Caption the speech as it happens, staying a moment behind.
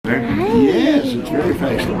there? Nice. Yes, it's very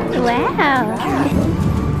fashionable. Wow.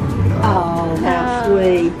 Oh, how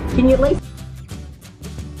sweet. Can you at least...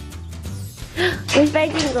 Where's my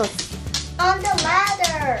jingles? On the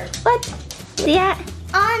ladder. What? Yeah.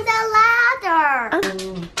 On the ladder.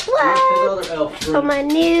 What? On my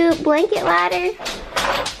new blanket ladder.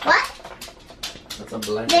 What? That's a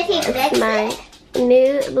blanket. Did he fix My it?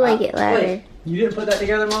 new blanket ladder. Wait, you didn't put that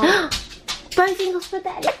together, Mom? Bro Jingles put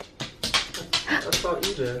that in. I thought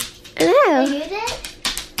you did. I know. You did?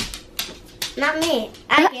 Not me.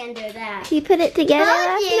 I can't do that. You put it together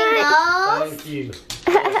last night? Thank you.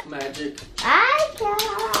 Elf magic. I can.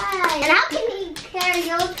 And how can he carry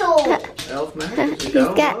your tool? Elf magic. He's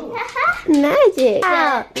got magic.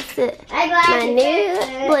 Wow. It's I'm glad my you new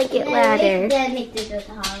fixed it. blanket ladder. Then he did the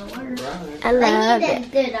hard work. I love He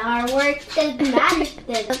it. did the hard work. The magic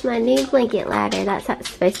did. That's my new blanket ladder. That's how it's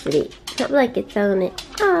supposed to be. Not blankets on it.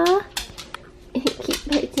 Aww. Cute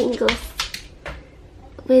Bro Jingles.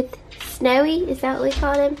 With Snowy, is that what we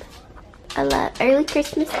call him? I love early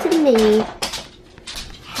Christmas to me.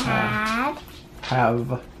 Have.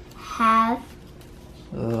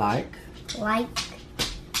 Like.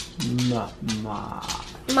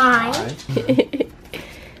 Mine.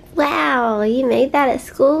 Wow, you made that at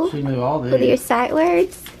school? She knew all these. With your sight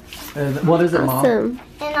words? What is it, Mom? Awesome.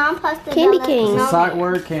 And I'm supposed to Candy build a cane. It's a snowman. sight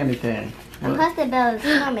word, candy cane. I'm supposed to build a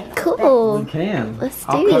snowman. Cool. We can. Let's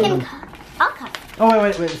I'll do cut it. them. I'll cut. Oh,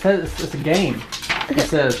 wait. It says it's a game. It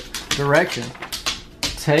says direction.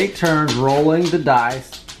 Take turns rolling the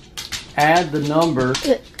dice. Add the number.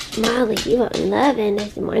 Molly, you are loving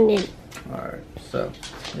this morning. Alright, so,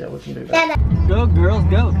 yeah, we can do that. Go, girls,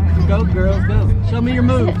 go. Go, girls, go. Show me your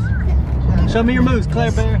moves. Show me your moves,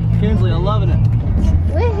 Claire Bear. Kinsley, I'm loving it.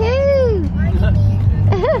 Woohoo!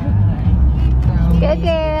 Go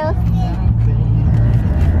girls.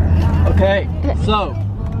 Okay, so,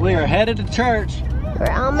 we are headed to church.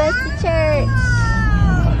 We're almost to church.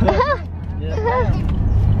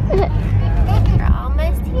 We're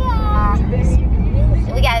almost here.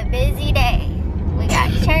 We got a busy day. We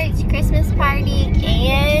got church, Christmas party,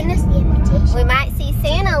 and we might see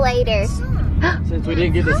Santa later. Since we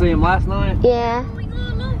didn't get to see him last night. Yeah.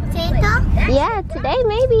 Yeah, today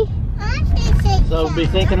maybe. So be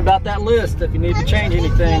thinking about that list if you need to change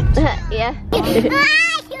anything. Yeah.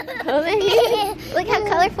 Look how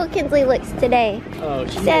colorful Kinsley looks today. Oh,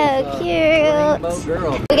 she's So cute. rainbow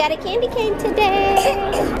girl. We got a candy cane today.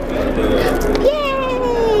 Yay!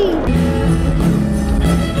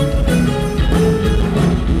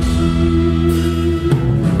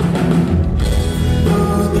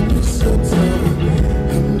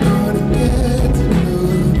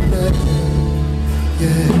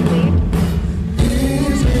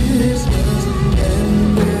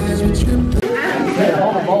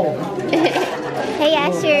 Hey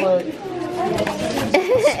Asher.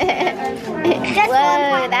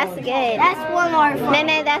 Whoa, that's good. That's one more for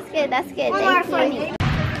No, that's good. That's good. One more Thank for you. me.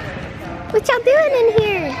 What y'all doing in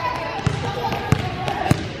here?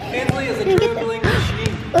 Kinsley is a Can you get dribbling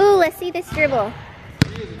machine. Ooh, let's see this dribble.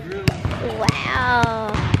 She is a dribbling.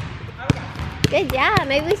 Wow. Good job.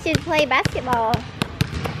 Maybe we should play basketball. Oh,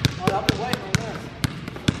 I've been waiting on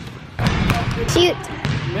this. Shoot.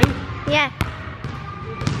 Me? Yeah.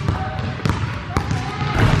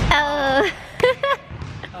 Oh.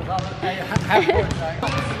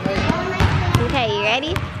 Okay, you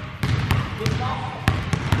ready?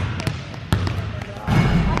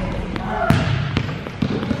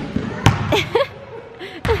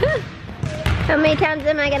 How many times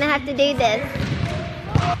am I gonna have to do this?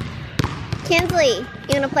 Kinsley, you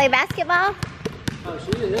wanna play basketball? Oh,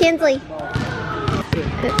 she is. Kinsley. 6, 7,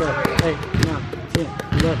 8, 9, 10,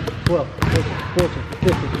 11, 12, 13, 14,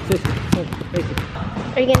 15, 16, 17, 18.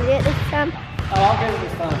 Are you gonna do it this time? Oh, I'll get it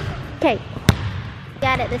this time. Okay.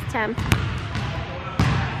 Got it this time.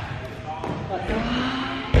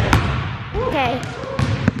 Okay.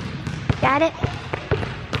 Got it?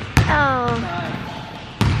 Oh.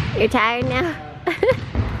 You're tired now?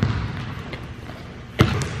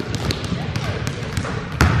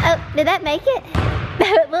 Oh, did that make it?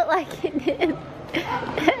 It looked like it did.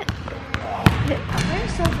 They're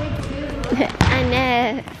so big too. I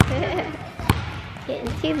know.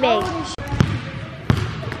 Getting too big.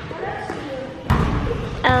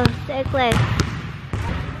 Oh, so close.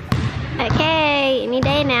 Okay, any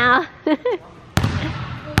day now. We're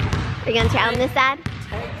gonna try on this side?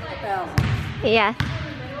 Yeah.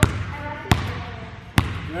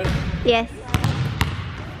 Ready? Yes.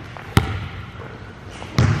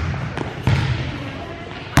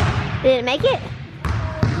 Did it make it?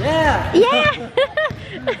 Yeah! Yeah!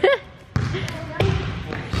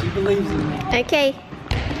 She believes in me. Okay.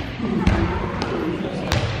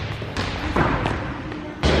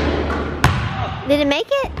 Did it make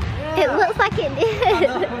it? Yeah. It looks like it did.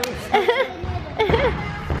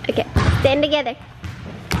 Okay, stand together.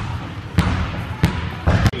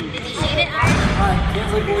 Did you shoot it? Alright,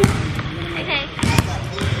 Kinsley, please. Okay.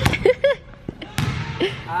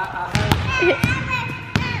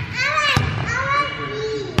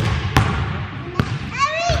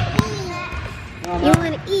 You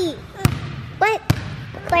want to eat? What?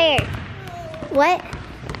 Claire? What?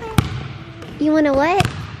 You want to what?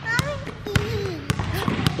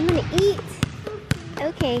 You want to eat?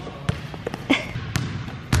 Okay.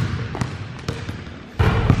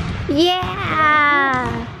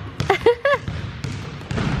 Yeah!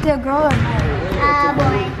 The girl or boy?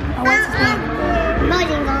 Boy. Oh, what's his name?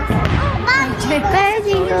 Bojingles.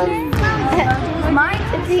 Bojingles.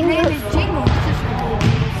 Mine's name is Jingles.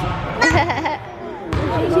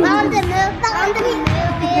 On the movie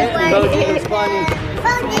where Bojangles funny.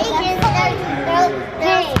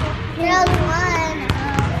 there's one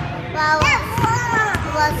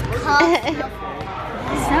was called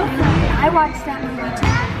so funny. I watched that movie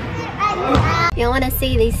too. You want to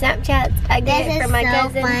see these Snapchats I get from my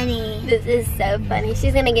cousin? Funny. This is so funny.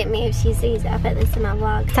 She's gonna get me if she sees it. I'll put this in my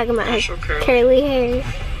vlog. Talking about her curly hair.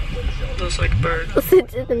 Looks like a bird. Listen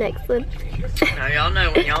to the next one. Now y'all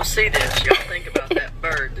know when y'all see this, y'all think about that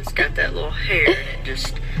bird that's got that little hair and it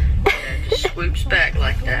just swoops back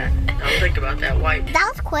like that. Y'all think about that white.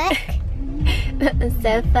 That was quick. That was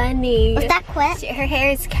so funny. Was that quick? Her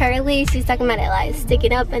hair is curly. She's talking about it like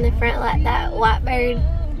sticking up in the front like that white bird.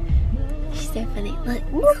 She's so funny. Look,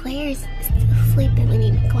 Claire's still sleeping. We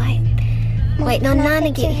need to be quiet. Waiting on Nana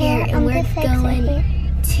to get here, and we're going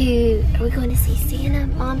to. Are we going to see Santa?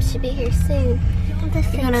 Mom should be here soon. We're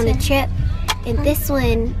going on a trip, and this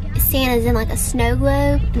one, Santa's in like a snow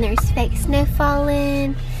globe, and there's fake snow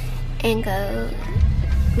falling. And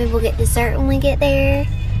maybe we'll get dessert when we get there.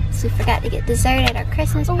 So we forgot to get dessert at our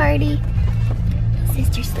Christmas party.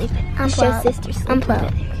 Sister's sleeping. Show sister sleeping.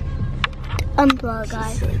 Unplug,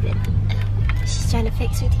 guys. She's sleeping. She's trying to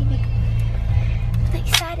fix her TV. I'm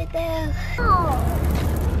excited though.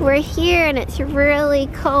 Oh. We're here and it's really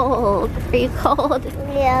cold. Are you cold?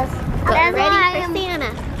 Yes. But ready for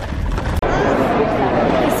Santa.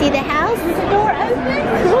 You see the house? Is the door open?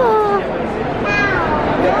 Cool.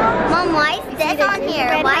 Mom, why is this on here?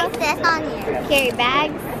 Why is this on here? Carry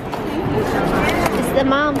bags. This is the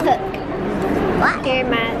mom hook. What? Carry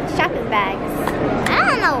my shopping bags. I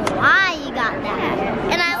don't know why you got that.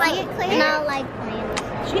 And I like playing.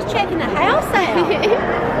 She's checking the house out.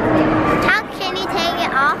 How can you take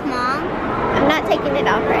it off, Mom? I'm not taking it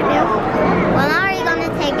off right now. When are you gonna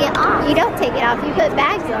take it off? You don't take it off. You put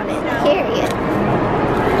bags on it to carry it.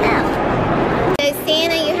 No. So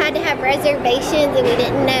Santa, you had to have reservations and we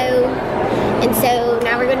didn't know. And so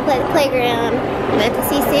now we're going to play the playground. We have to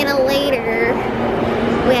see Santa later.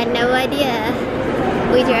 We had no idea.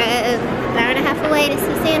 We drove an hour and a half away to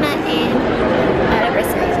see Santa and had a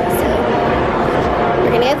reservation. So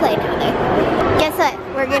we're going to go play now though. Guess what?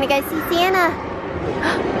 We're going to go see Santa.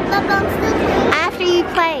 After you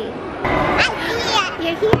play.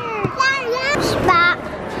 You're here.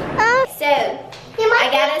 So, I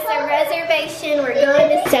got us a reservation. We're going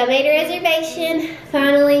to, so I made a reservation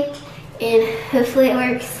finally, and hopefully it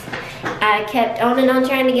works. I kept on and on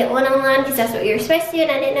trying to get one online because that's what you were supposed to do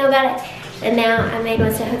and I didn't know about it. And now I made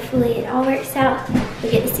one, so hopefully it all works out. We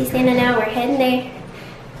get to see Santa now. We're heading there.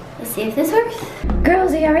 Let's see if this works.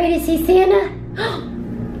 Girls, are y'all ready to see Santa?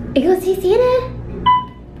 You gonna see Santa?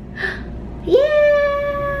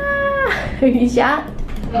 Yeah! Are you shocked?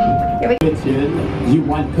 Here we go. You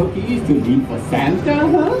want cookies to leave for Santa,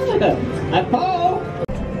 huh? Apple!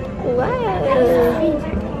 Wow.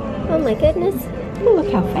 Oh my goodness. Oh,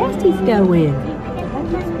 look how fast he's going.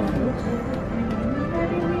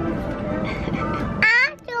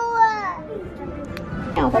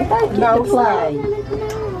 Now they both get to play.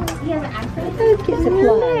 They both get to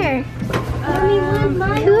play.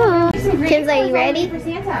 Cool. Kinsley, are you ready? You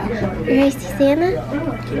ready to see Santa?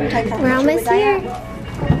 We're almost here.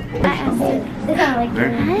 I asked him.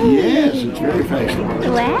 Yes, it's very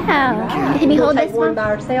fashionable. Wow. Can you hold this one? By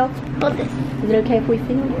ourselves? Hold this. Is it okay if we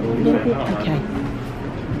film a little bit? Okay.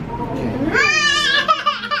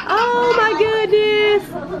 Oh my goodness!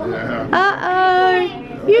 Uh-oh!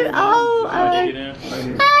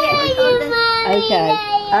 Okay.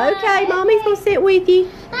 Okay, Mommy's gonna sit with you.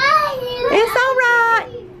 It's alright.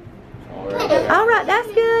 Alright,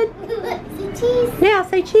 that's good. Now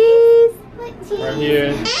say cheese. Right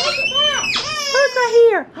here. Look right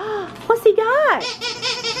here. What's he got?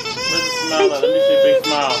 Let me see a big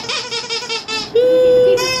smile.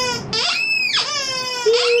 Cheese.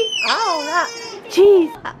 Cheese. Alright.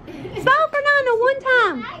 Cheese. Smile for Nana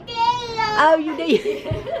Oh, you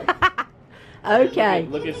did. Okay.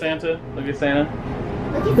 Look at Santa. Look at Santa.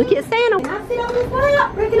 Look at Santa. Can I sit on this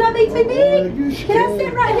lap? Reckon I'll be too big? Can I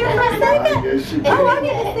sit right here for a second? Oh, I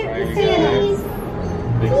get to sit with Santa.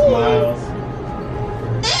 Big smiles.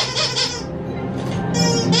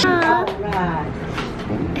 All right.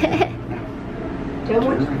 Tell me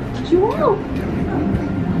what you want.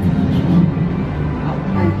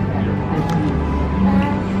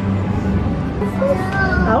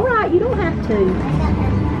 All right, you don't have to.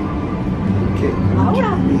 All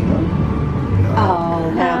right. Oh,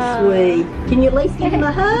 how sweet. Can you at least give him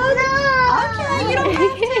a hug? Okay, you don't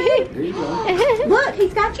have to. Look,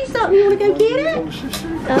 he's got you something. You want to go get it?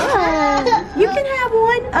 You can have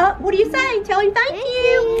one. What do you say? Tell him thank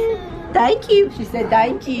you. Thank you. She said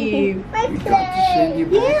thank you. You got to send you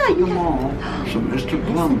back Yeah, to the mall. So Mr.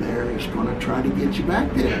 Plum there is going to try to get you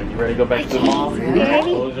back there. You ready to go back to the mall?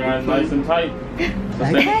 Close your eyes nice and tight. So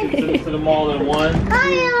Santa gets us to the mall at 1.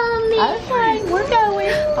 Bye, Mommy. Okay, we're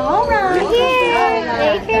going. All right.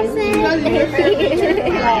 Merry Christmas. Y'all have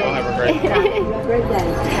a great Great day.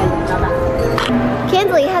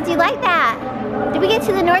 Kinsley, how'd you like that? Did we get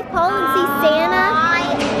to the North Pole and see Santa?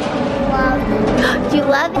 Do you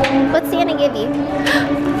love it? What'd Santa give you?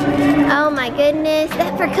 Oh my goodness.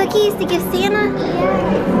 That for cookies to give Santa?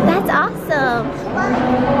 That's awesome.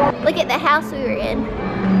 Look at the house we were in.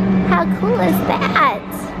 How cool is that?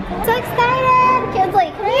 So excited.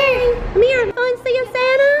 Kinsley, come here. Come here, fun seeing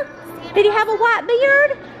Santa? Did he have a white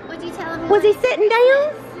beard? What'd you tell him? Was he sitting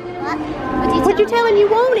down? What? What'd you tell him you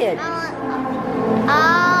wanted?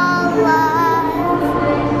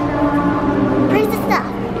 Princess stuff.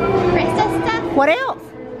 Princess stuff? What else?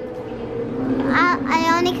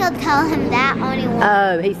 I only could tell him that only one.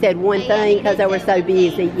 Oh, he said one thing because they were so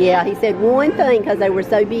busy. Yeah, he said one thing because they were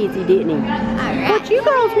so busy, didn't he? Alright. What you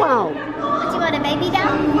girls want? What, you want a baby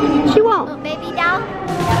doll? She want? Little baby